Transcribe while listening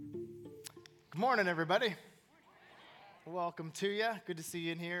Morning, everybody. Welcome to you. Good to see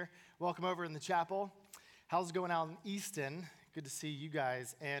you in here. Welcome over in the chapel. How's it going out in Easton? Good to see you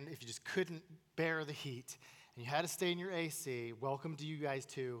guys. And if you just couldn't bear the heat and you had to stay in your AC, welcome to you guys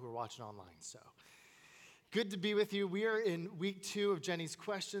too who are watching online. So good to be with you. We are in week 2 of Jenny's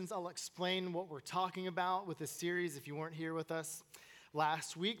questions. I'll explain what we're talking about with this series if you weren't here with us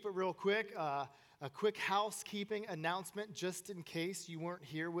last week. But real quick, a quick housekeeping announcement just in case you weren't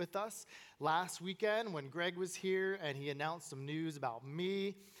here with us last weekend when Greg was here and he announced some news about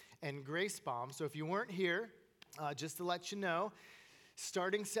me and Grace Bomb. So if you weren't here, just to let you know,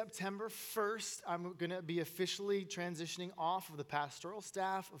 starting September 1st, I'm going to be officially transitioning off of the pastoral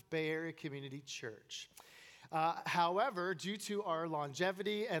staff of Bay Area Community Church. However, due to our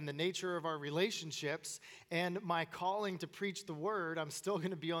longevity and the nature of our relationships and my calling to preach the word, I'm still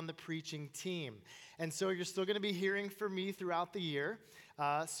going to be on the preaching team. And so you're still going to be hearing from me throughout the year.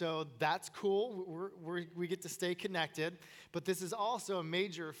 So that's cool. We get to stay connected. But this is also a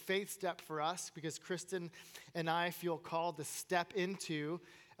major faith step for us because Kristen and I feel called to step into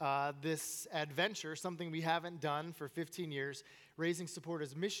this adventure, something we haven't done for 15 years, raising support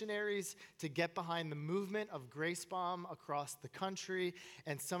as missionaries to get behind the movement of Grace Bomb across the country.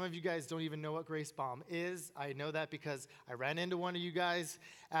 And some of you guys don't even know what Grace Bomb is. I know that because I ran into one of you guys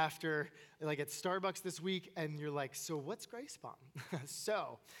after, at Starbucks this week, and you're like, so what's Grace Bomb?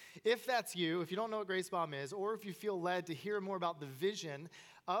 So if that's you, if you don't know what Grace Bomb is, or if you feel led to hear more about the vision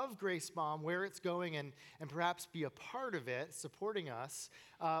of Grace Bomb, where it's going, and perhaps be a part of it, supporting us,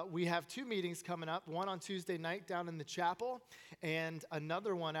 we have 2 meetings coming up, one on Tuesday night down in the chapel, and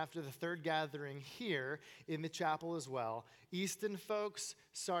another one after the third gathering here in the chapel as well. Easton folks,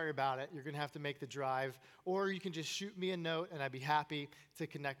 sorry about it. You're going to have to make the drive, or you can just shoot me a note, and I'd be happy to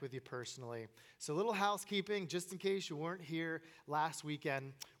connect with you personally. So a little housekeeping, just in case you weren't here last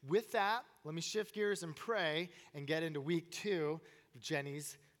weekend. With that, let me shift gears and pray and get into week 2 of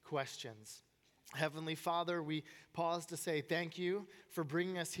Jenny's questions. Heavenly Father, we pause to say thank you for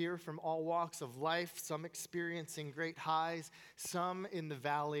bringing us here from all walks of life, some experiencing great highs, some in the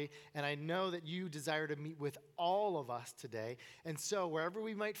valley, and I know that you desire to meet with all of us today. And so wherever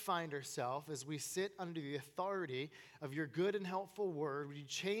we might find ourselves, as we sit under the authority of your good and helpful word, would you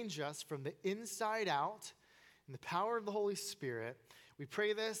change us from the inside out in the power of the Holy Spirit? We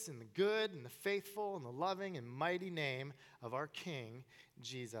pray this in the good and the faithful and the loving and mighty name of our King,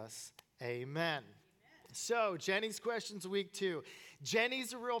 Jesus. Amen. So, Jenny's questions week 2.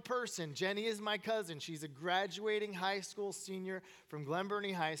 Jenny's a real person. Jenny is my cousin. She's a graduating high school senior from Glen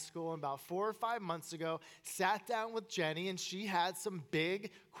Burnie High School. And about 4 or 5 months ago, sat down with Jenny, and she had some big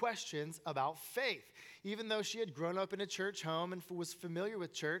questions about faith. Even though she had grown up in a church home and was familiar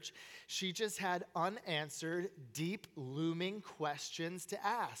with church, she just had unanswered, deep, looming questions to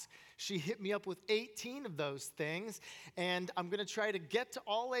ask. She hit me up with 18 of those things, and I'm going to try to get to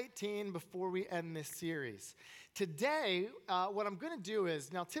all 18 before we end this series. Today, what I'm going to do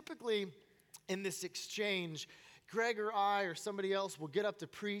is, now typically in this exchange, Greg or I or somebody else will get up to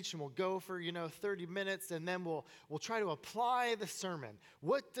preach and we'll go for, 30 minutes, and then we'll try to apply the sermon.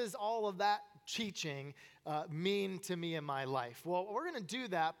 What does all of that teaching mean to me in my life? Well, we're going to do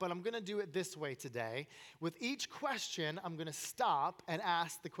that, but I'm going to do it this way today. With each question, I'm going to stop and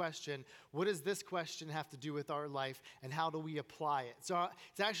ask the question, what does this question have to do with our life, and how do we apply it? So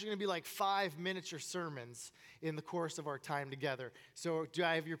it's actually going to be like 5 miniature sermons in the course of our time together. So do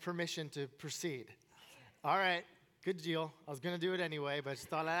I have your permission to proceed? All right, good deal. I was going to do it anyway, but I just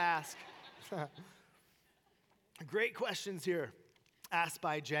thought I'd ask. Great questions here asked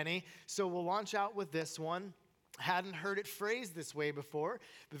by Jenny. So we'll launch out with this one. Hadn't heard it phrased this way before,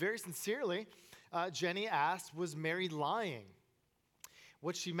 but very sincerely, Jenny asked, was Mary lying?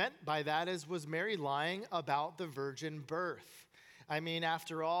 What she meant by that is, was Mary lying about the virgin birth? I mean,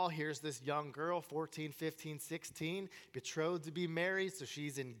 after all, here's this young girl, 14, 15, 16, betrothed to be married, so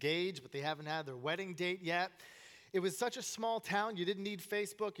she's engaged, but they haven't had their wedding date yet. It was such a small town. You didn't need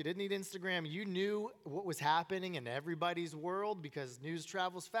Facebook. You didn't need Instagram. You knew what was happening in everybody's world because news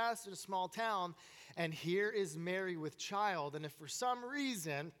travels fast in a small town. And here is Mary with child. And if for some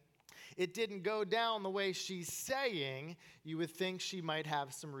reason it didn't go down the way she's saying, you would think she might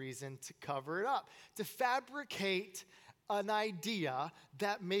have some reason to cover it up, to fabricate an idea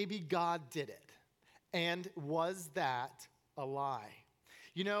that maybe God did it. And was that a lie?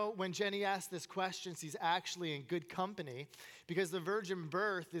 When Jenny asked this question, she's actually in good company because the virgin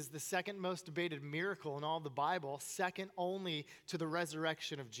birth is the second most debated miracle in all the Bible, second only to the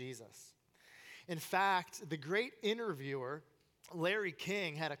resurrection of Jesus. In fact, the great interviewer, Larry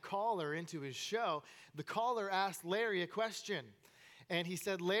King, had a caller into his show. The caller asked Larry a question, And he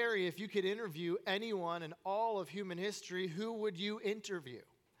said, Larry, if you could interview anyone in all of human history, who would you interview?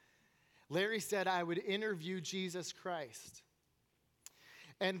 Larry said, I would interview Jesus Christ.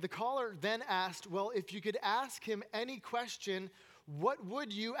 And the caller then asked, well, if you could ask him any question, what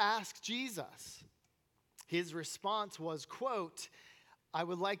would you ask Jesus? His response was, quote, I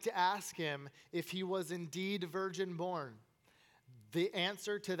would like to ask him if he was indeed virgin born. The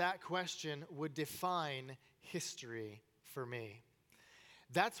answer to that question would define history for me.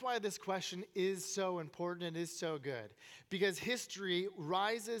 That's why this question is so important and is so good, because history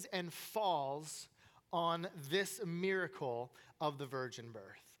rises and falls on this miracle of the virgin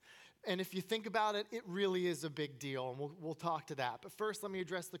birth. And if you think about it, it really is a big deal, and we'll talk to that. But first, let me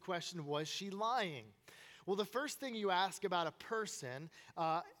address the question, was she lying? Well, the first thing you ask about a person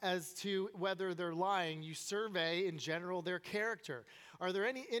as to whether they're lying, you survey in general their character. Are there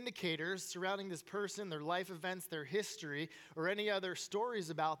any indicators surrounding this person, their life events, their history, or any other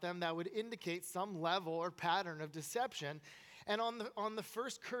stories about them that would indicate some level or pattern of deception? And on the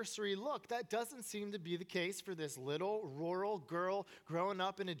first cursory look, that doesn't seem to be the case for this little rural girl growing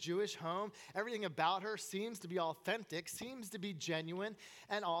up in a Jewish home. Everything about her seems to be authentic, seems to be genuine,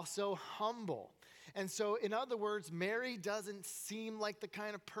 and also humble. And so, in other words, Mary doesn't seem like the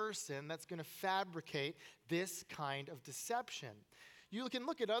kind of person that's going to fabricate this kind of deception. You can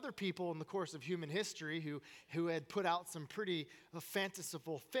look at other people in the course of human history who had put out some pretty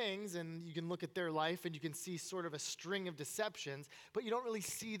fanciful things, and you can look at their life and you can see sort of a string of deceptions, but you don't really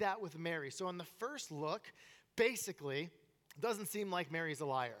see that with Mary. So on the first look, basically, it doesn't seem like Mary's a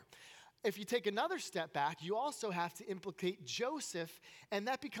liar. If you take another step back, you also have to implicate Joseph, and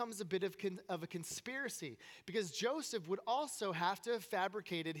that becomes a bit of a conspiracy, because Joseph would also have to have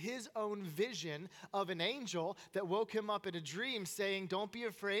fabricated his own vision of an angel that woke him up in a dream saying, don't be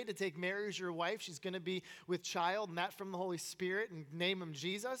afraid to take Mary as your wife. She's going to be with child, and that from the Holy Spirit, and name him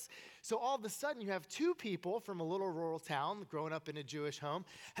Jesus. So all of a sudden, you have two people from a little rural town growing up in a Jewish home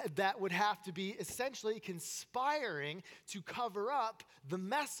that would have to be essentially conspiring to cover up the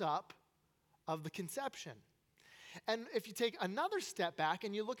mess up of the conception. And if you take another step back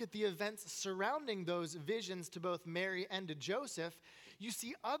and you look at the events surrounding those visions to both Mary and to Joseph, you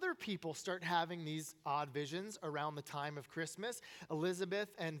see other people start having these odd visions around the time of Christmas. Elizabeth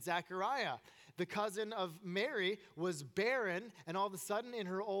and Zechariah, the cousin of Mary, was barren, and all of a sudden in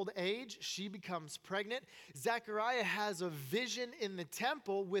her old age, she becomes pregnant. Zechariah has a vision in the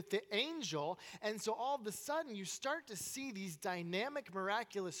temple with the angel, and so all of a sudden you start to see these dynamic,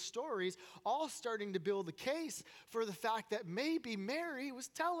 miraculous stories all starting to build a case for the fact that maybe Mary was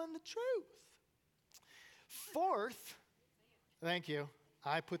telling the truth. Fourth, thank you.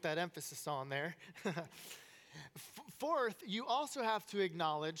 I put that emphasis on there. Fourth, you also have to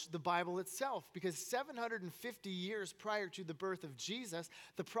acknowledge the Bible itself, because 750 years prior to the birth of Jesus,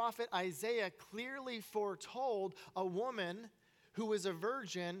 the prophet Isaiah clearly foretold a woman who was a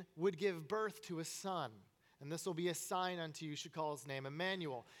virgin would give birth to a son. And this will be a sign unto you, you should call his name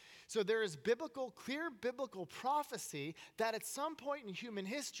Emmanuel. So there is clear biblical prophecy that at some point in human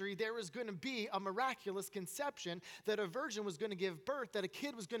history, there was going to be a miraculous conception, that a virgin was going to give birth, that a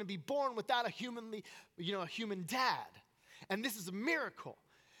kid was going to be born without a human dad. And this is a miracle.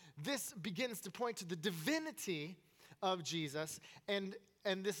 This begins to point to the divinity of Jesus. And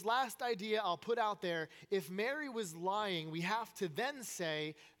this last idea I'll put out there, if Mary was lying, we have to then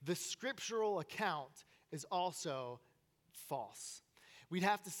say the scriptural account is also false. We'd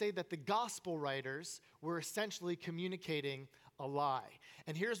have to say that the gospel writers were essentially communicating a lie.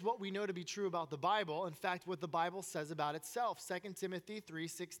 And here's what we know to be true about the Bible. In fact, what the Bible says about itself. 2 Timothy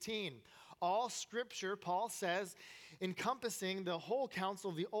 3:16. All scripture, Paul says, encompassing the whole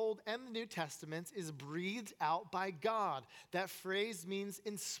counsel of the Old and the New Testaments, is breathed out by God. That phrase means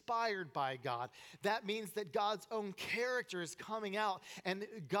inspired by God. That means that God's own character is coming out, and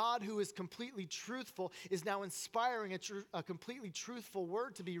God, who is completely truthful, is now inspiring a completely truthful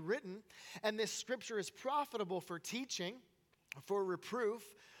word to be written. And this scripture is profitable for teaching, for reproof,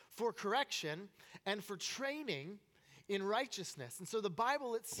 for correction, and for training in righteousness. And so the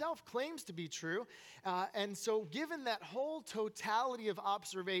Bible itself claims to be true. And so given that whole totality of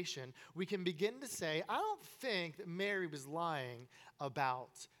observation, we can begin to say, I don't think that Mary was lying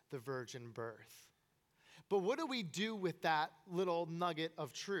about the virgin birth. But what do we do with that little nugget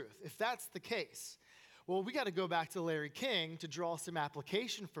of truth? If that's the case, well, we got to go back to Larry King to draw some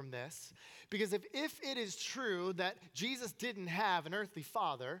application from this. Because if it is true that Jesus didn't have an earthly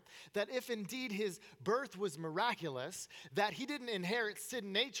father, that if indeed his birth was miraculous, that he didn't inherit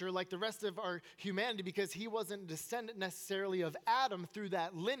sin nature like the rest of our humanity because he wasn't a descendant necessarily of Adam through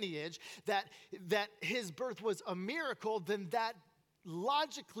that lineage, that his birth was a miracle, then that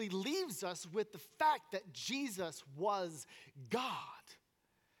logically leaves us with the fact that Jesus was God.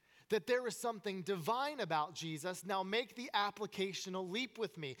 That there is something divine about Jesus. Now make the applicational leap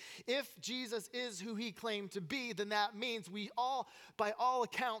with me. If Jesus is who he claimed to be, then that means we all, by all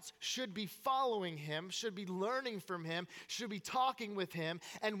accounts, should be following him, should be learning from him, should be talking with him.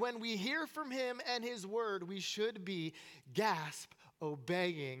 And when we hear from him and his word, we should be, gasp,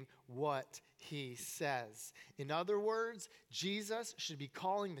 obeying what he says. In other words, Jesus should be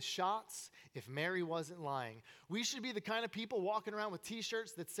calling the shots if Mary wasn't lying. We should be the kind of people walking around with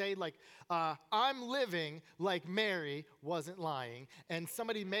t-shirts that say like, I'm living like Mary wasn't lying. And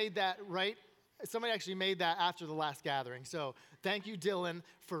somebody made that, right? Somebody actually made that after the last gathering. So thank you, Dylan,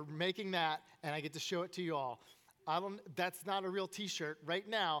 for making that, and I get to show it to you all. That's not a real t-shirt right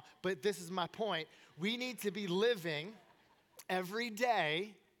now, but this is my point. We need to be living every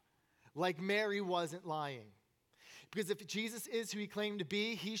day like Mary wasn't lying. Because if Jesus is who he claimed to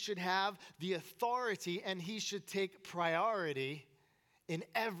be, he should have the authority and he should take priority in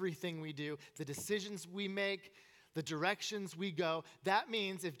everything we do, the decisions we make, the directions we go. That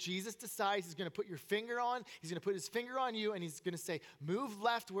means if Jesus decides he's going to put your finger on, he's going to put his finger on you and he's going to say, move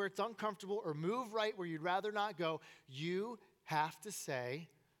left where it's uncomfortable or move right where you'd rather not go, you have to say,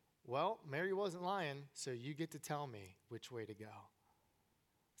 well, Mary wasn't lying, so you get to tell me which way to go.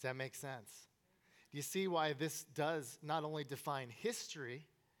 Does that make sense? Do you see why this does not only define history,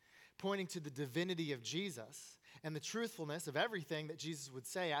 pointing to the divinity of Jesus and the truthfulness of everything that Jesus would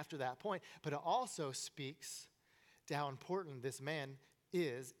say after that point, but it also speaks to how important this man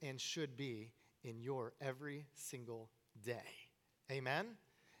is and should be in your every single day. Amen?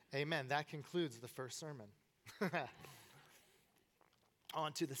 Amen. That concludes the first sermon.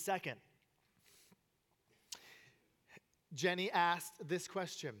 On to the second. Jenny asked this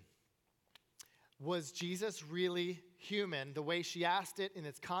question. Was Jesus really human? The way she asked it in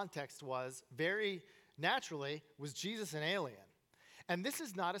its context was, very naturally, was Jesus an alien? And this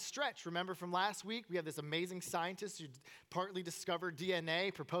is not a stretch. Remember from last week, we had this amazing scientist who partly discovered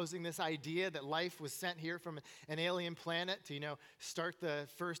DNA, proposing this idea that life was sent here from an alien planet to, start the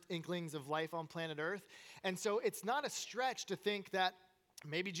first inklings of life on planet Earth. And so it's not a stretch to think that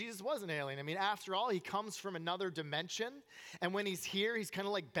maybe Jesus was an alien. I mean, after all, he comes from another dimension. And when he's here, he's kind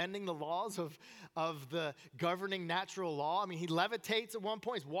of like bending the laws of the governing natural law. I mean, he levitates at one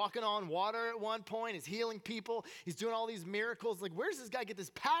point. He's walking on water at one point. He's healing people. He's doing all these miracles. Like, where does this guy get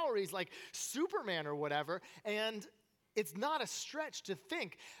this power? He's like Superman or whatever. And it's not a stretch to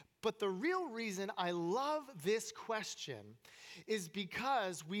think. But the real reason I love this question is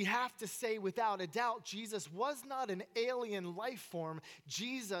because we have to say without a doubt, Jesus was not an alien life form.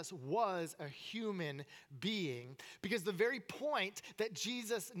 Jesus was a human being. Because the very point that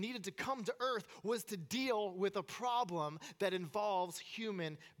Jesus needed to come to earth was to deal with a problem that involves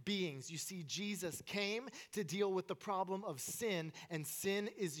human beings. You see, Jesus came to deal with the problem of sin, and sin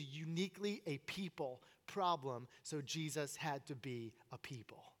is uniquely a people problem. So Jesus had to be a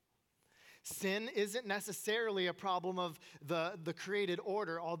people. Sin isn't necessarily a problem of the created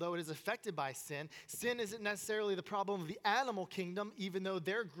order, although it is affected by sin. Sin isn't necessarily the problem of the animal kingdom, even though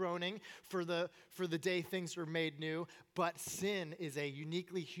they're groaning for the day things were made new. But sin is a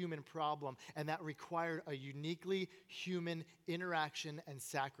uniquely human problem, and that required a uniquely human interaction and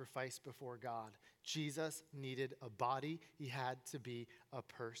sacrifice before God. Jesus needed a body. He had to be a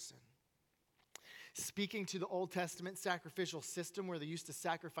person. Speaking to the Old Testament sacrificial system where they used to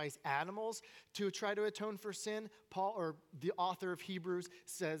sacrifice animals to try to atone for sin, Paul, or the author of Hebrews,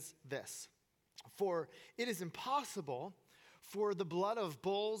 says this: "For it is impossible for the blood of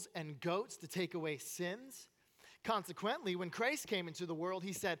bulls and goats to take away sins. Consequently, when Christ came into the world,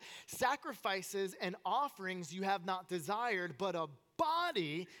 he said, 'Sacrifices and offerings you have not desired, but a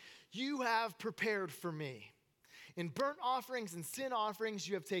body you have prepared for me. In burnt offerings and sin offerings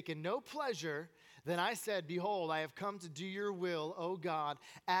you have taken no pleasure. Then I said, behold, I have come to do your will, O God,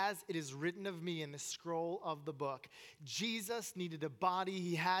 as it is written of me in the scroll of the book.'" Jesus needed a body.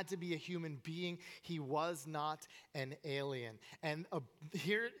 He had to be a human being. He was not an alien. And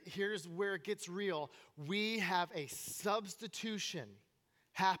here's where it gets real. We have a substitution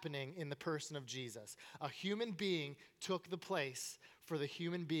happening in the person of Jesus. A human being took the place for the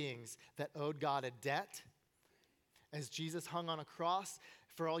human beings that owed God a debt. As Jesus hung on a cross,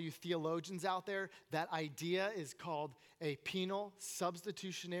 for all you theologians out there, that idea is called a penal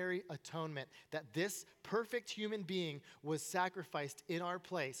substitutionary atonement, that this perfect human being was sacrificed in our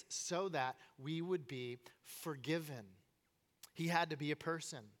place so that we would be forgiven. He had to be a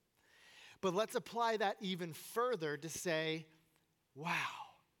person. But let's apply that even further to say, wow,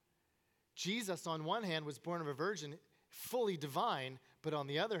 Jesus on one hand was born of a virgin. fully divine, but on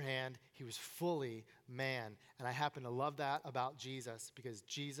the other hand, he was fully man. And I happen to love that about Jesus because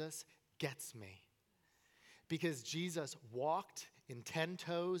Jesus gets me. Because Jesus walked in 10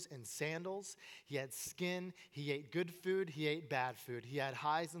 toes and sandals. He had skin. He ate good food. He ate bad food. He had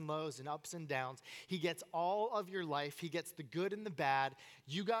highs and lows and ups and downs. He gets all of your life. He gets the good and the bad.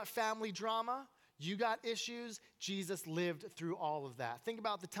 You got family drama. You got issues. Jesus lived through all of that. Think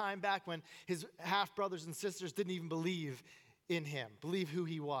about the time back when his half-brothers and sisters didn't even believe in him, believe who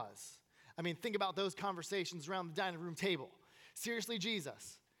he was. I mean, think about those conversations around the dining room table. Seriously,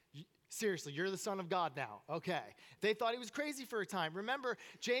 Jesus? Seriously, you're the Son of God now. Okay. They thought he was crazy for a time. Remember,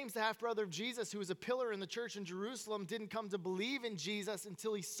 James, the half-brother of Jesus, who was a pillar in the church in Jerusalem, didn't come to believe in Jesus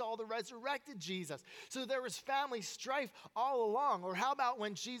until he saw the resurrected Jesus. So there was family strife all along. Or how about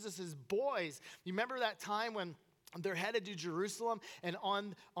when Jesus' boys, you remember that time when they're headed to Jerusalem, and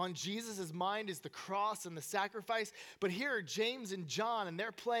on Jesus' mind is the cross and the sacrifice. But here are James and John, and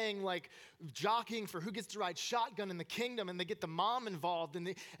they're playing like jockeying for who gets to ride shotgun in the kingdom, and they get the mom involved.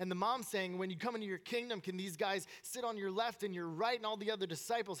 And the mom's saying, when you come into your kingdom, can these guys sit on your left and your right? And all the other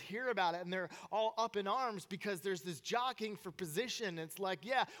disciples hear about it, and they're all up in arms because there's this jockeying for position. And it's like,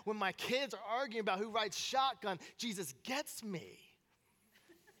 yeah, when my kids are arguing about who rides shotgun, Jesus gets me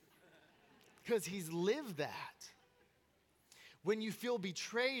because he's lived that. When you feel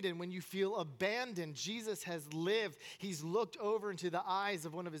betrayed and when you feel abandoned, Jesus has lived. He's looked over into the eyes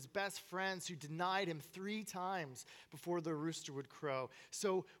of one of his best friends who denied him 3 times before the rooster would crow.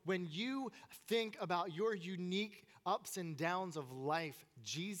 So when you think about your unique ups and downs of life,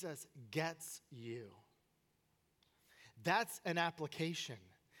 Jesus gets you. That's an application.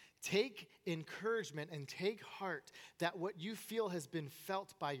 Take encouragement and take heart that what you feel has been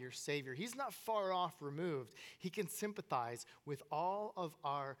felt by your Savior. He's not far off removed. He can sympathize with all of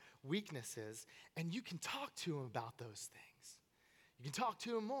our weaknesses, and you can talk to him about those things. You can talk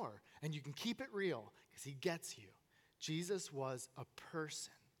to him more, and you can keep it real because he gets you. Jesus was a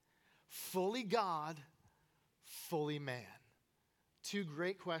person, fully God, fully man. 2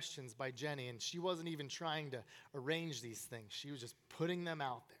 great questions by Jenny, and she wasn't even trying to arrange these things. She was just putting them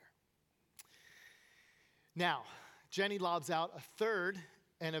out there. Now, Jenny lobs out a third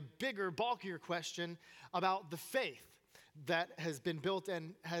and a bigger, bulkier question about the faith that has been built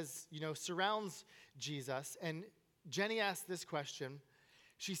and surrounds Jesus. And Jenny asked this question.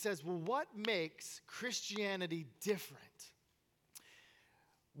 She says, well, what makes Christianity different?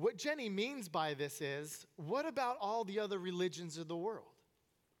 What Jenny means by this is, what about all the other religions of the world?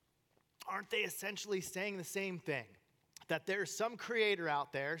 Aren't they essentially saying the same thing? That there's some creator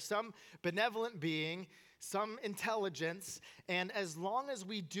out there, some benevolent being, some intelligence, and as long as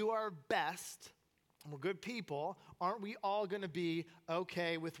we do our best, we're good people, aren't we all going to be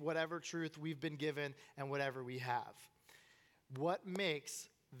okay with whatever truth we've been given and whatever we have? What makes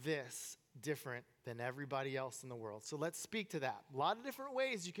this different than everybody else in the world? So let's speak to that. A lot of different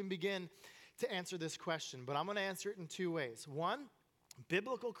ways you can begin to answer this question, but I'm going to answer it in 2 ways. One,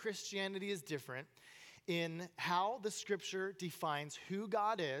 biblical Christianity is different in how the scripture defines who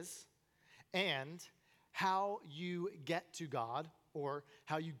God is and how you get to God, or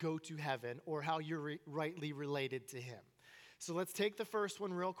how you go to heaven, or how you're rightly related to him. So let's take the first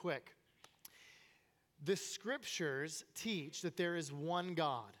one real quick. The scriptures teach that there is one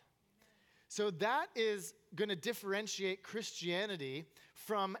God. So that is going to differentiate Christianity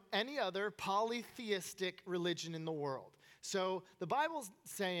from any other polytheistic religion in the world. So the Bible's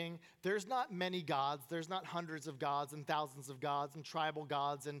saying there's not many gods, there's not hundreds of gods and thousands of gods and tribal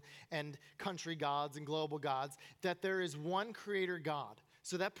gods and country gods and global gods, that there is one creator God.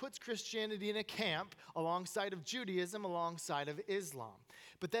 So that puts Christianity in a camp alongside of Judaism, alongside of Islam.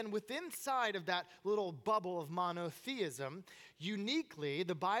 But then inside of that little bubble of monotheism, uniquely,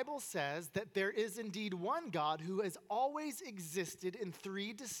 the Bible says that there is indeed one God who has always existed in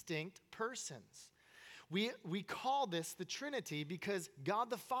 3 distinct persons. We call this the Trinity because God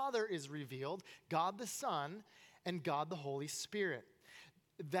the Father is revealed, God the Son, and God the Holy Spirit.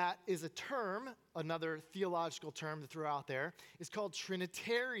 That is a term, another theological term to throw out there, is called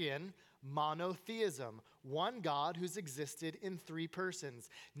Trinitarian monotheism. One God who's existed in 3 persons.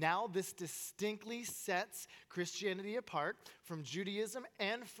 Now this distinctly sets Christianity apart from Judaism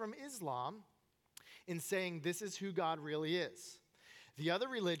and from Islam in saying this is who God really is. The other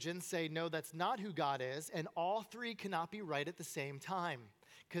religions say, no, that's not who God is, and all 3 cannot be right at the same time,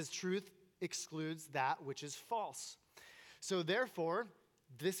 because truth excludes that which is false. So therefore,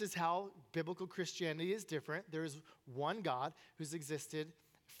 this is how biblical Christianity is different. There is one God who's existed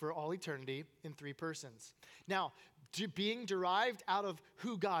for all eternity in three persons. Now, being derived out of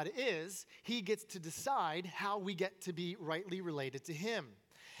who God is, he gets to decide how we get to be rightly related to him.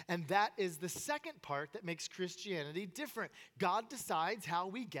 And that is the second part that makes Christianity different. God decides how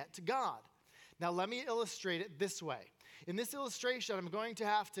we get to God. Now, let me illustrate it this way. In this illustration, I'm going to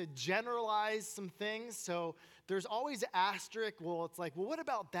have to generalize some things. So there's always an asterisk. Well, it's like, well, what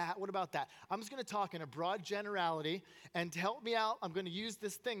about that? What about that? I'm just going to talk in a broad generality. And to help me out, I'm going to use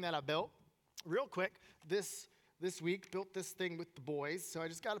this thing that I built real quick. This week, built this thing with the boys. So I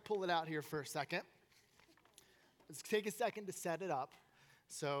just got to pull it out here for a second. Let's take a second to set it up.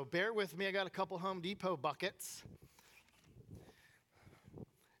 So bear with me. I got a couple Home Depot buckets.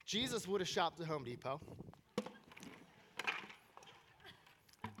 Jesus would have shopped at Home Depot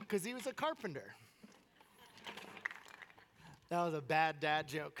because he was a carpenter. That was a bad dad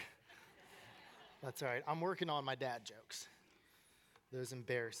joke. That's all right. I'm working on my dad jokes. Those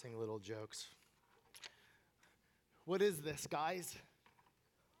embarrassing little jokes. What is this, guys?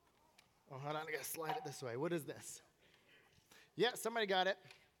 Oh, hold on. I got to slide it this way. What is this? Yeah, somebody got it.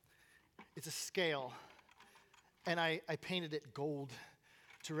 It's a scale. And I painted it gold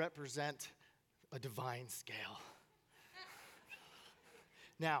to represent a divine scale.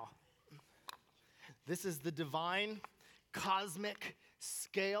 Now, this is the divine cosmic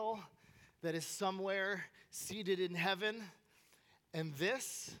scale that is somewhere seated in heaven. And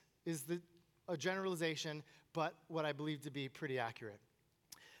this is a generalization, but what I believe to be pretty accurate.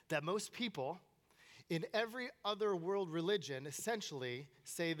 That most people in every other world religion essentially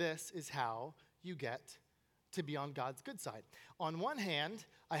say this is how you get to be on God's good side. On one hand,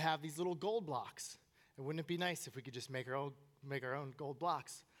 I have these little gold blocks. And wouldn't it be nice if we could just make our own gold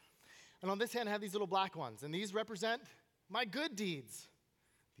blocks? And on this hand, I have these little black ones. And these represent my good deeds.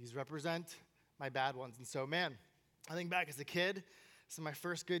 These represent my bad ones. And so, man, I think back as a kid, some of my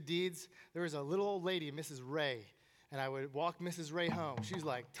first good deeds, there was a little old lady, Mrs. Ray. And I would walk Mrs. Ray home. She was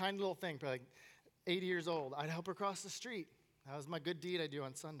like, tiny little thing, probably like 80 years old. I'd help her cross the street. That was my good deed I do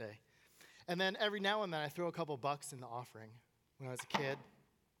on Sunday. And then every now and then I throw a couple bucks in the offering when I was a kid.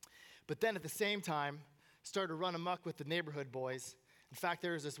 But then at the same time, started to run amok with the neighborhood boys. In fact,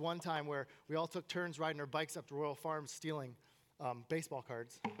 there was this one time where we all took turns riding our bikes up to Royal Farms stealing baseball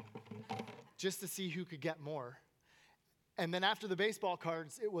cards just to see who could get more. And then after the baseball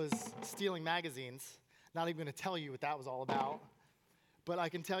cards, it was stealing magazines. Not even going to tell you what that was all about. But I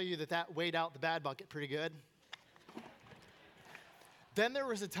can tell you that weighed out the bad bucket pretty good. Then there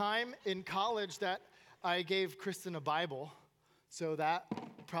was a time in college that I gave Kristen a Bible. So that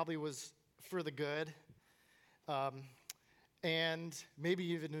probably was for the good. And maybe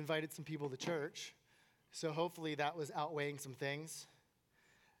even invited some people to church. So hopefully that was outweighing some things.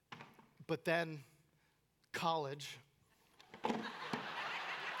 But then college.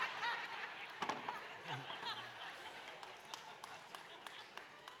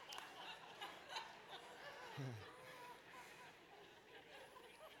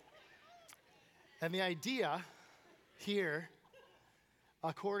 And the idea here,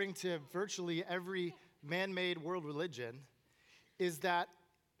 according to virtually every man-made world religion, is that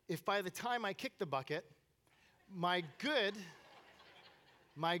if by the time I kick the bucket, my good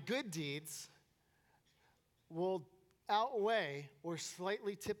deeds will outweigh or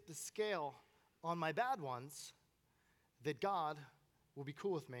slightly tip the scale on my bad ones, that God will be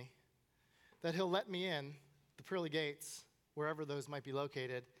cool with me, that he'll let me in the pearly gates, wherever those might be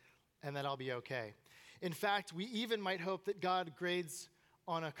located, and that I'll be okay. In fact, we even might hope that God grades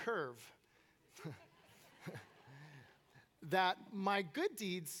on a curve. That my good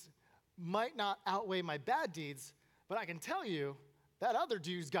deeds might not outweigh my bad deeds, but I can tell you that other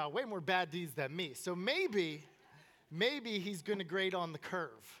dude's got way more bad deeds than me. So maybe he's going to grade on the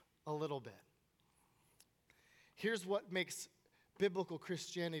curve a little bit. Here's what makes biblical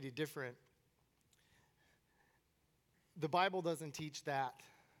Christianity different. The Bible doesn't teach that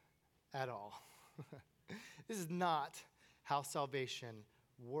at all. This is not how salvation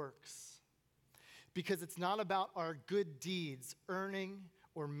works. Because it's not about our good deeds, earning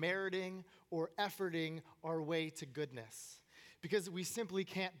or meriting or efforting our way to goodness. Because we simply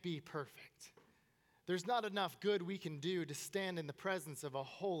can't be perfect. There's not enough good we can do to stand in the presence of a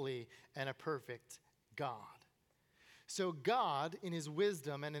holy and a perfect God. So God, in his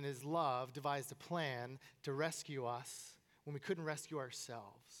wisdom and in his love, devised a plan to rescue us when we couldn't rescue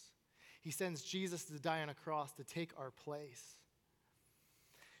ourselves. He sends Jesus to die on a cross to take our place.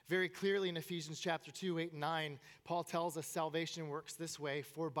 Very clearly in Ephesians chapter 2, 8, and 9, Paul tells us salvation works this way: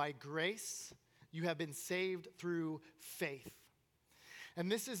 for by grace you have been saved through faith.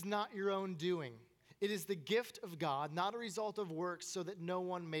 And this is not your own doing. It is the gift of God, not a result of works, so that no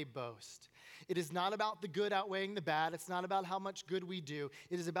one may boast. It is not about the good outweighing the bad. It's not about how much good we do.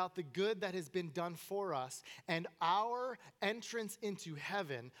 It is about the good that has been done for us. And our entrance into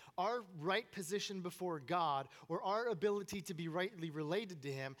heaven, our right position before God, or our ability to be rightly related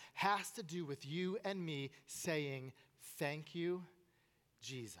to him, has to do with you and me saying, thank you,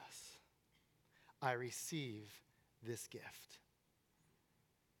 Jesus. I receive this gift.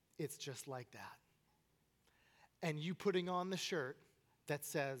 It's just like that. And you putting on the shirt that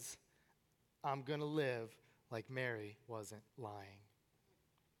says, I'm going to live like Mary wasn't lying.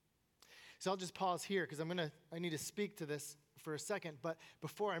 So I'll just pause here because I need to speak to this for a second. But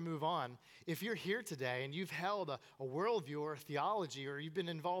before I move on, if you're here today and you've held a worldview or a theology, or you've been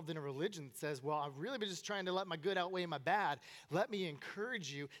involved in a religion that says, well, I've really been just trying to let my good outweigh my bad, let me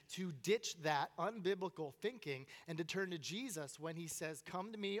encourage you to ditch that unbiblical thinking and to turn to Jesus when he says,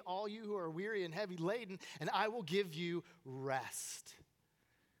 come to me, all you who are weary and heavy laden, and I will give you rest.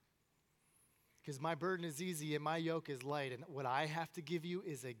 Because my burden is easy and my yoke is light, and what I have to give you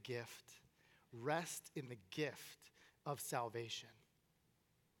is a gift. Rest in the gift of salvation.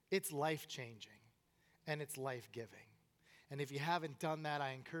 It's life-changing and it's life-giving. And if you haven't done that,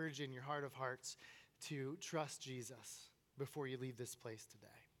 I encourage you in your heart of hearts to trust Jesus before you leave this place today.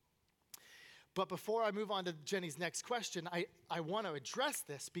 But before I move on to Jenny's next question, I want to address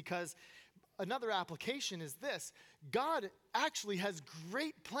this because another application is this. God actually has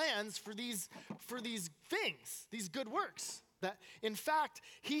great plans for these things, these good works. That, in fact,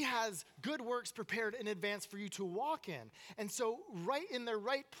 he has good works prepared in advance for you to walk in. And so right in their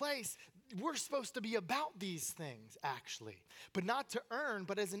right place, we're supposed to be about these things, actually. But not to earn,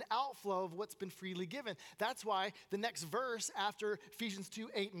 but as an outflow of what's been freely given. That's why the next verse after Ephesians 2,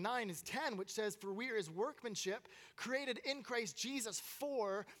 8, and 9 is 10, which says, for we are his workmanship, created in Christ Jesus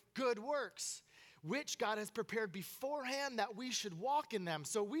for good works, which God has prepared beforehand that we should walk in them.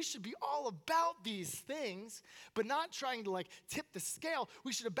 So we should be all about these things, but not trying to tip the scale.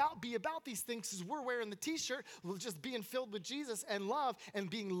 We should be about these things because we're wearing the t-shirt, just being filled with Jesus and love and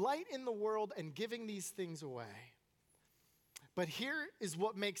being light in the world and giving these things away. But here is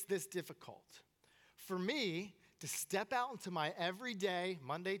what makes this difficult. For me to step out into my everyday,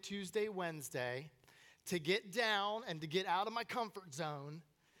 Monday, Tuesday, Wednesday, to get down and to get out of my comfort zone,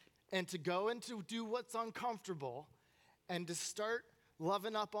 and to go and to do what's uncomfortable, and to start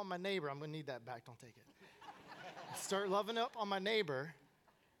loving up on my neighbor. I'm going to need that back. Don't take it. Start loving up on my neighbor.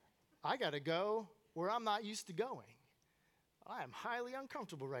 I got to go where I'm not used to going. I am highly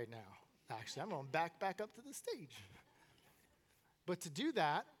uncomfortable right now. Actually, I'm going back up to the stage. But to do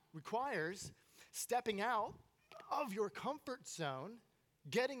that requires stepping out of your comfort zone,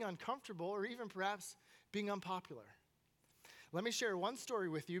 getting uncomfortable, or even perhaps being unpopular. Let me share one story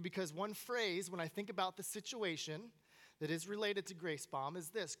with you because one phrase when I think about the situation that is related to Grace Bomb is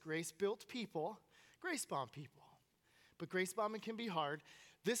this: grace-built people, Grace Bomb people. But grace bombing can be hard.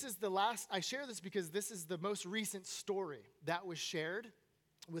 I share this because this is the most recent story that was shared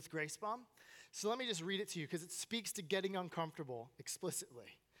with Grace Bomb. So let me just read it to you because it speaks to getting uncomfortable explicitly.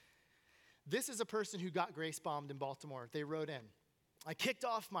 This is a person who got grace bombed in Baltimore. They wrote in, I kicked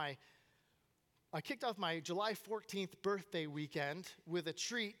off my July 14th birthday weekend with a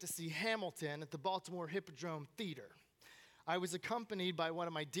treat to see Hamilton at the Baltimore Hippodrome Theater. I was accompanied by one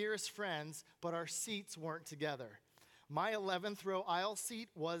of my dearest friends, but our seats weren't together. My 11th row aisle seat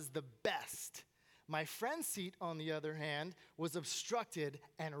was the best. My friend's seat, on the other hand, was obstructed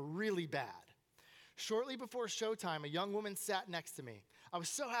and really bad. Shortly before showtime, a young woman sat next to me. I was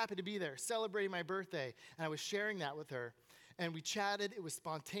so happy to be there, celebrating my birthday, and I was sharing that with her. And we chatted. It was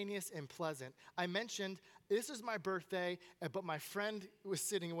spontaneous and pleasant. I mentioned, this is my birthday, but my friend was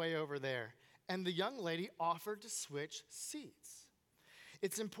sitting way over there. And the young lady offered to switch seats.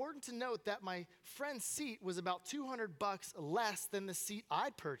 It's important to note that my friend's seat was about $200 less than the seat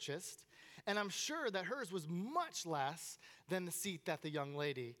I'd purchased, and I'm sure that hers was much less than the seat that the young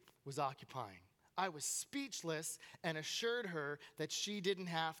lady was occupying. I was speechless and assured her that she didn't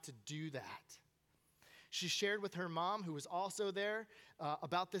have to do that. She shared with her mom, who was also there,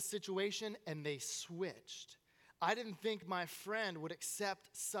 about this situation, and they switched. I didn't think my friend would accept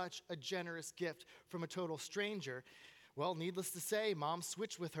such a generous gift from a total stranger. Well, needless to say, Mom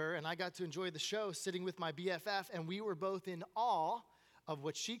switched with her, and I got to enjoy the show sitting with my BFF, and we were both in awe of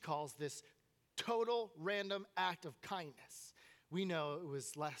what she calls this total random act of kindness. We know it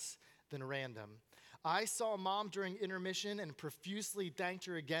was less than random. I saw Mom during intermission and profusely thanked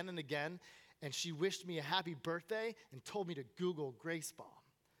her again and again, and she wished me a happy birthday and told me to Google Grace Bomb.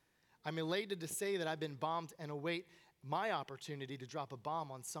 I'm elated to say that I've been bombed and await my opportunity to drop a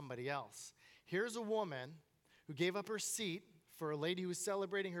bomb on somebody else. Here's a woman who gave up her seat for a lady who was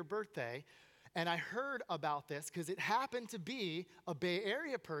celebrating her birthday, and I heard about this because it happened to be a Bay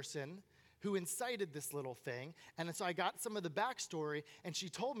Area person who incited this little thing, and so I got some of the backstory, and she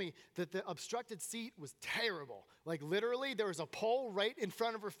told me that the obstructed seat was terrible. Like literally, there was a pole right in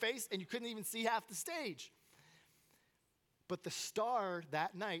front of her face, and you couldn't even see half the stage. But the star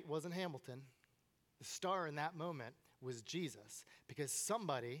that night wasn't Hamilton. The star in that moment was Jesus, because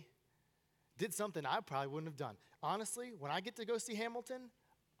somebody did something I probably wouldn't have done. Honestly, when I get to go see Hamilton,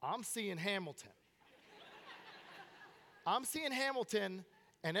 I'm seeing Hamilton. I'm seeing Hamilton,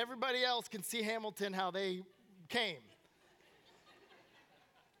 and everybody else can see Hamilton how they came.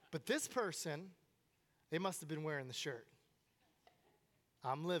 But this person, they must have been wearing the shirt.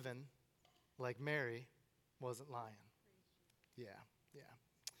 I'm living like Mary wasn't lying. Yeah.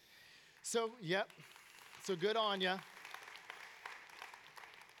 So, so good on ya.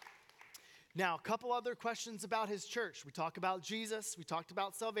 Now, a couple other questions about his church. We talk about Jesus. We talked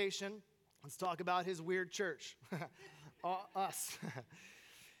about salvation. Let's talk about his weird church. Us.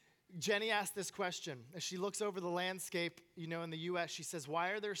 Jenny asked this question. As she looks over the landscape, in the U.S., she says,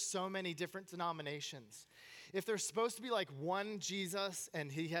 why are there so many different denominations? If there's supposed to be like one Jesus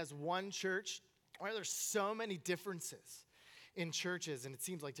and he has one church, why are there so many differences in churches? And it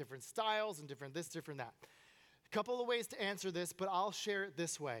seems like different styles and different this, different that. A couple of ways to answer this, but I'll share it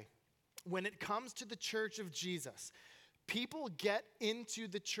this way. When it comes to the church of Jesus, people get into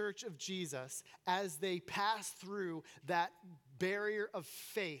the church of Jesus as they pass through that barrier of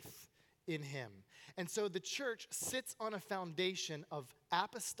faith in him. And so the church sits on a foundation of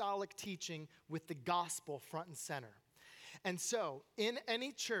apostolic teaching with the gospel front and center. And so in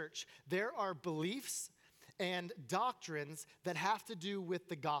any church, there are beliefs and doctrines that have to do with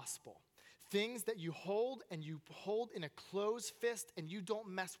the gospel. Things that you hold and you hold in a closed fist and you don't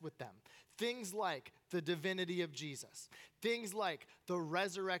mess with them. Things like the divinity of Jesus. Things like the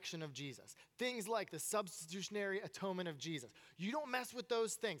resurrection of Jesus. Things like the substitutionary atonement of Jesus. You don't mess with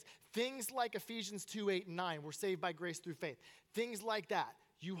those things. Things like Ephesians 2:8-9, we're saved by grace through faith. Things like that,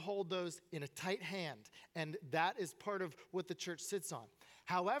 you hold those in a tight hand, and that is part of what the church sits on.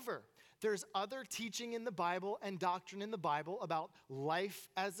 However, there's other teaching in the Bible and doctrine in the Bible about life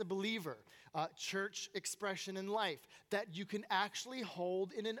as a believer, church expression in life, that you can actually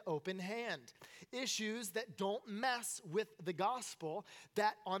hold in an open hand. Issues that don't mess with the gospel,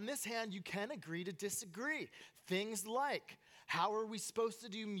 that on this hand you can agree to disagree. Things like, how are we supposed to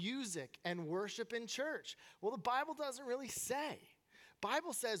do music and worship in church? Well, the Bible doesn't really say.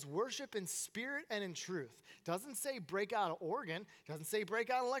 Bible says worship in spirit and in truth. Doesn't say break out an organ. Doesn't say break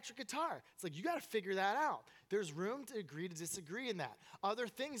out an electric guitar. It's like you got to figure that out. There's room to agree to disagree in that. Other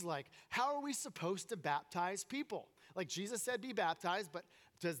things like, how are we supposed to baptize people? Like Jesus said, be baptized, but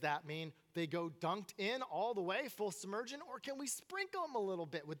does that mean they go dunked in all the way, full submersion, or can we sprinkle them a little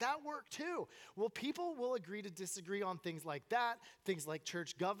bit? Would that work too? Well, people will agree to disagree on things like that, things like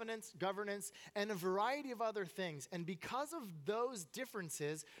church governance, and a variety of other things. And because of those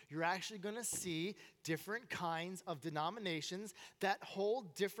differences, you're actually going to see different kinds of denominations that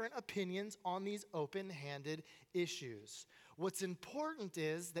hold different opinions on these open-handed issues. What's important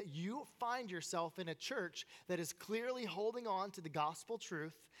is that you find yourself in a church that is clearly holding on to the gospel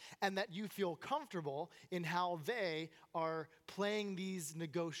truth and that you feel comfortable in how they are playing these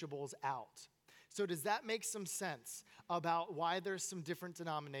negotiables out. So does that make some sense about why there's some different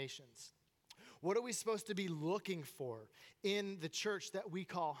denominations? What are we supposed to be looking for in the church that we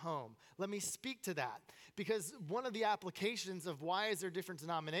call home? Let me speak to that, because one of the applications of why is there different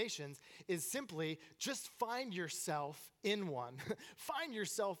denominations is simply just find yourself in one. Find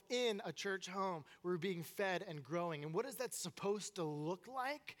yourself in a church home where you're being fed and growing. And what is that supposed to look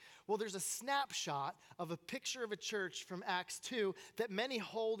like? Well, there's a snapshot of a picture of a church from Acts 2 that many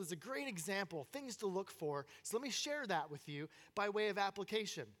hold as a great example, things to look for. So let me share that with you by way of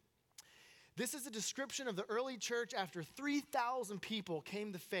application. This is a description of the early church after 3,000 people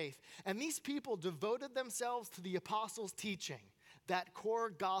came to faith. And these people devoted themselves to the apostles' teaching, that core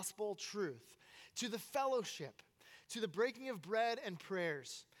gospel truth, to the fellowship, to the breaking of bread and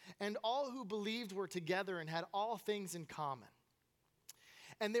prayers. And all who believed were together and had all things in common.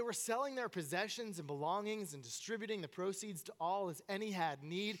 And they were selling their possessions and belongings and distributing the proceeds to all as any had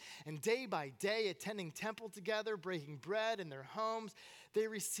need. And day by day, attending temple together, breaking bread in their homes, They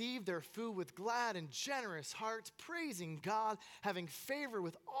received their food with glad and generous hearts, praising God, having favor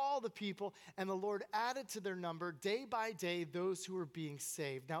with all the people, and the Lord added to their number day by day those who were being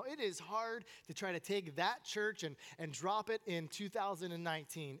saved. Now, it is hard to try to take that church and drop it in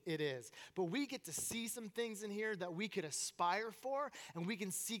 2019. It is. But we get to see some things in here that we could aspire for, and we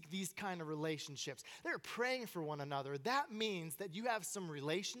can seek these kind of relationships. They're praying for one another. That means that you have some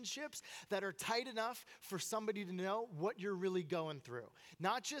relationships that are tight enough for somebody to know what you're really going through.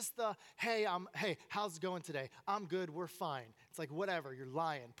 Not just the, hey, how's it going today? I'm good, we're fine. It's like, whatever, you're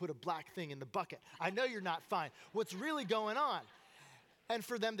lying. Put a black thing in the bucket. I know you're not fine. What's really going on? And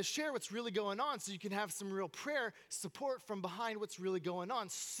for them to share what's really going on so you can have some real prayer support from behind what's really going on.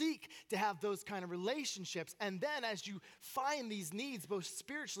 Seek to have those kind of relationships. And then as you find these needs, both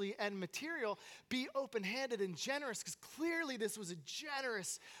spiritually and material, be open-handed and generous, because clearly this was a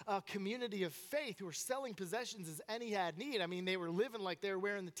generous community of faith who were selling possessions as any had need. I mean, they were living like they were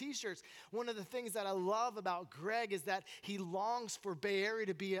wearing the t-shirts. One of the things that I love about Greg is that he longs for Bay Area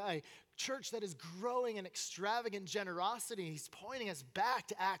to be a church that is growing in extravagant generosity. He's pointing us back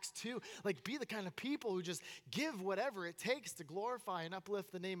to Acts 2. Like, be the kind of people who just give whatever it takes to glorify and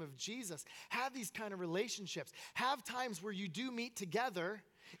uplift the name of Jesus. Have these kind of relationships. Have times where you do meet together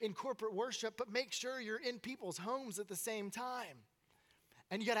in corporate worship, but make sure you're in people's homes at the same time.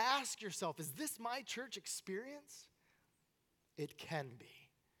 And you got to ask yourself, is this my church experience? It can be.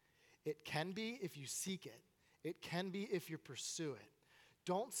 It can be if you seek it. It can be if you pursue it.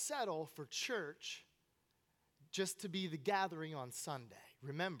 Don't settle for church just to be the gathering on Sunday.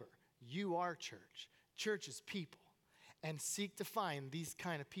 Remember, you are church. Church is people. And seek to find these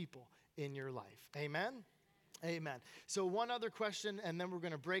kind of people in your life. Amen? Amen. So one other question, and then we're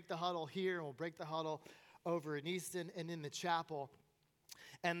going to break the huddle here, and we'll break the huddle over in Easton and in the chapel.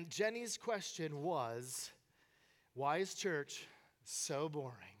 And Jenny's question was, why is church so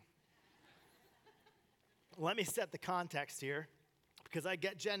boring? Let me set the context here, because I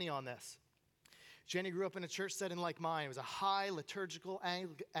get Jenny on this. Jenny grew up in a church setting like mine. It was a high liturgical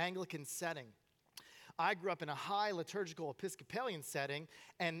Anglican setting. I grew up in a high liturgical Episcopalian setting,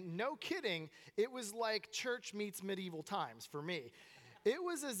 and no kidding, it was like church meets medieval times for me. It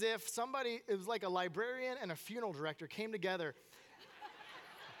was as if it was like a librarian and a funeral director came together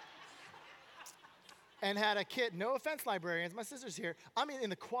and had a kid. No offense, librarians, my sister's here. I mean, in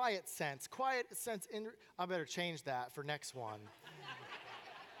the quiet sense. I better change that for next one.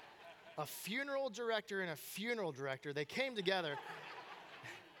 A funeral director and a funeral director, they came together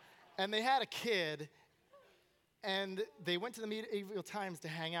and they had a kid, and they went to the medieval times to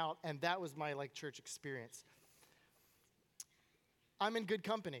hang out, and that was my church experience. I'm in good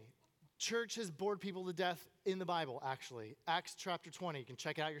company. Church has bored people to death in the Bible, actually. Acts chapter 20, you can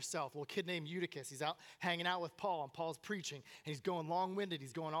check it out yourself. A little kid named Eutychus, he's out hanging out with Paul, and Paul's preaching, and he's going long-winded.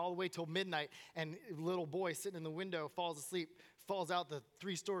 He's going all the way till midnight, and a little boy sitting in the window falls asleep, falls out the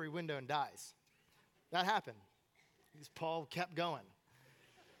 3-story window and dies. That happened. Because Paul kept going.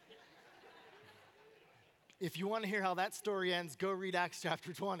 If you want to hear how that story ends, go read Acts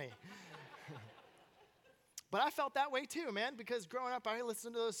chapter 20. But I felt that way too, man, because growing up, I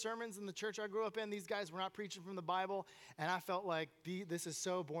listened to those sermons in the church I grew up in. These guys were not preaching from the Bible, and I felt like this is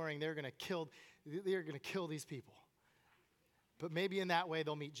so boring. They're going to kill these people. But maybe in that way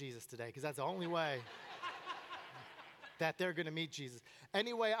they'll meet Jesus today, because that's the only way that they're going to meet Jesus.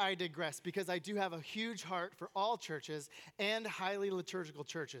 Anyway, I digress, because I do have a huge heart for all churches and highly liturgical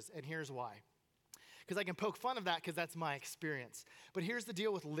churches, and here's why. Because I can poke fun of that because that's my experience. But here's the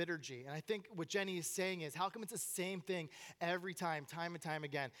deal with liturgy. And I think what Jenny is saying is, how come it's the same thing every time and time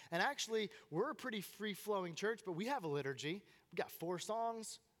again? And actually, we're a pretty free-flowing church, but we have a liturgy. We got 4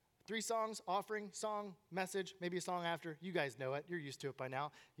 songs, 3 songs, offering, song, message, maybe a song after. You guys know it. You're used to it by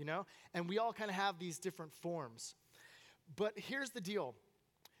now, you know? And we all kind of have these different forms. But here's the deal.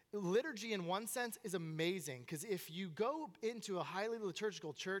 Liturgy, in one sense, is amazing, because if you go into a highly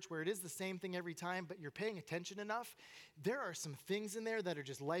liturgical church where it is the same thing every time, but you're paying attention enough, there are some things in there that are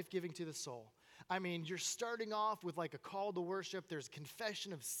just life-giving to the soul. I mean, you're starting off with a call to worship. There's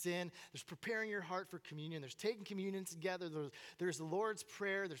confession of sin. There's preparing your heart for communion. There's taking communion together. There's the Lord's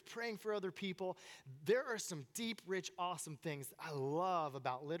Prayer. There's praying for other people. There are some deep, rich, awesome things I love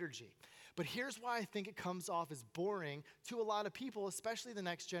about liturgy. But here's why I think it comes off as boring to a lot of people, especially the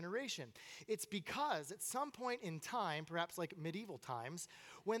next generation. It's because at some point in time, perhaps like medieval times,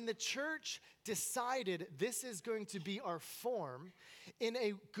 when the church decided this is going to be our form, in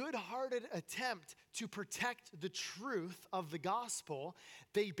a good-hearted attempt to protect the truth of the gospel,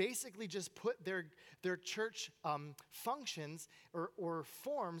 they basically just put their church functions or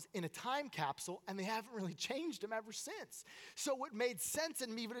forms in a time capsule, and they haven't really changed them ever since. So what made sense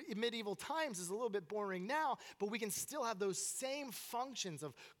in medieval times is a little bit boring now, but we can still have those same functions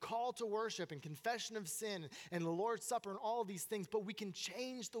of call to worship and confession of sin and the Lord's Supper and all of these things, but we can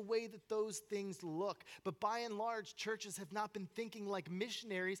change the way that those things look. But by and large, churches have not been thinking like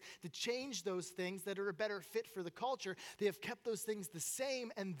missionaries to change those things that are a better fit for the culture. They have kept those things the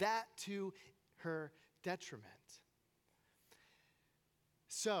same, and that to her detriment.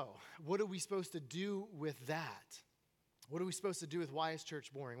 So, what are we supposed to do with that? What are we supposed to do with why is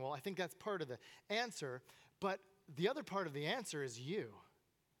church boring? Well, I think that's part of the answer, but the other part of the answer is you.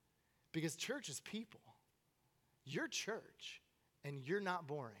 Because church is people. You're church, and you're not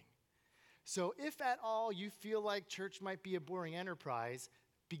boring. So if at all you feel like church might be a boring enterprise,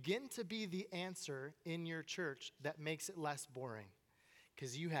 begin to be the answer in your church that makes it less boring.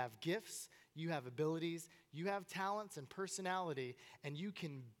 Because you have gifts, you have abilities, you have talents and personality, and you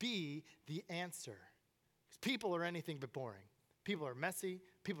can be the answer. Because people are anything but boring. People are messy,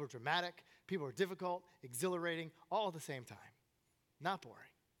 people are dramatic, people are difficult, exhilarating, all at the same time. Not boring.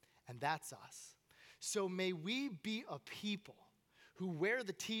 And that's us. So may we be a people who wear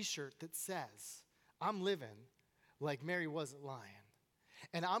the t-shirt that says, I'm living like Mary wasn't lying.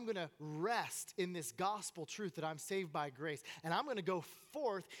 And I'm going to rest in this gospel truth that I'm saved by grace. And I'm going to go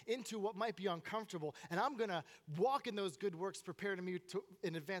forth into what might be uncomfortable. And I'm going to walk in those good works prepared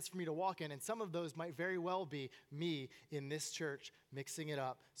in advance for me to walk in. And some of those might very well be me in this church mixing it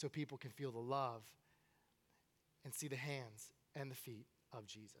up so people can feel the love and see the hands and the feet of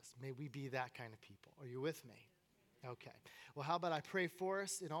Jesus. May we be that kind of people. Are you with me? Okay. Well, how about I pray for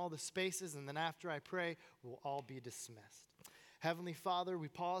us in all the spaces, and then after I pray, we'll all be dismissed. Heavenly Father, we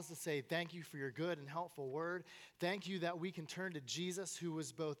pause to say thank you for your good and helpful word. Thank you that we can turn to Jesus, who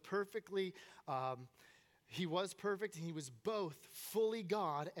was both he was perfect, and he was both fully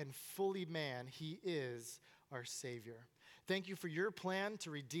God and fully man. He is our Savior. Thank you for your plan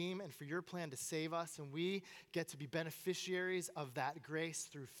to redeem and for your plan to save us, and we get to be beneficiaries of that grace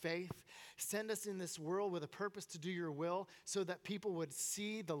through faith. Send us in this world with a purpose to do your will so that people would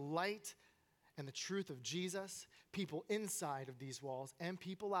see the light and the truth of Jesus, people inside of these walls and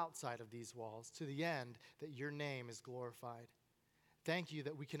people outside of these walls, to the end that your name is glorified. Thank you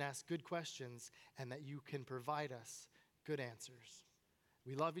that we can ask good questions and that you can provide us good answers.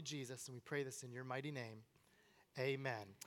 We love you, Jesus, and we pray this in your mighty name. Amen.